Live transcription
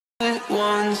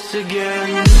once again.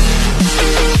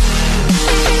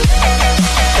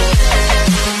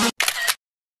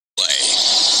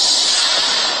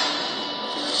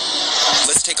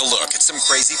 Let's take a look at some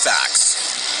crazy facts.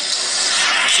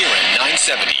 Kirin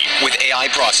 970 with AI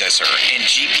processor and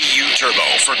GPU turbo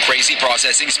for crazy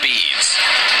processing speeds.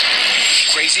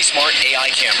 Crazy smart AI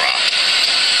camera.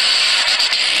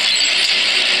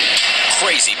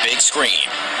 Crazy big screen.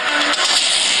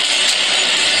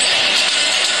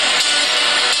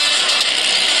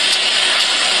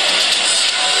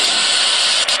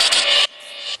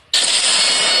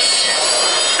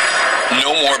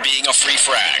 No more being a free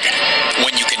frag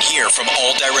when you can hear from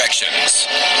all directions.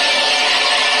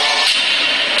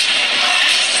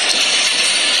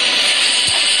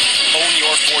 Own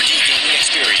your 4D gaming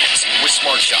experience with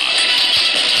Smart Shock.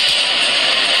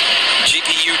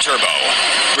 GPU Turbo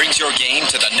brings your game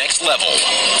to the next level.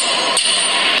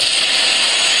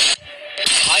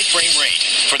 High frame rate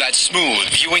for that smooth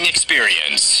viewing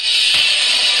experience.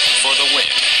 For the win,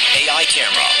 AI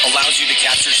camera allows you to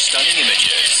capture stunning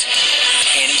images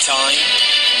anytime,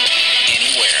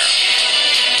 anywhere.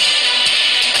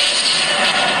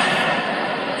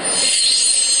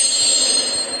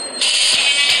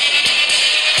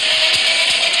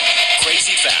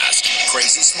 Crazy fast,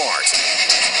 crazy smart.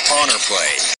 Honor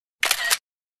Play.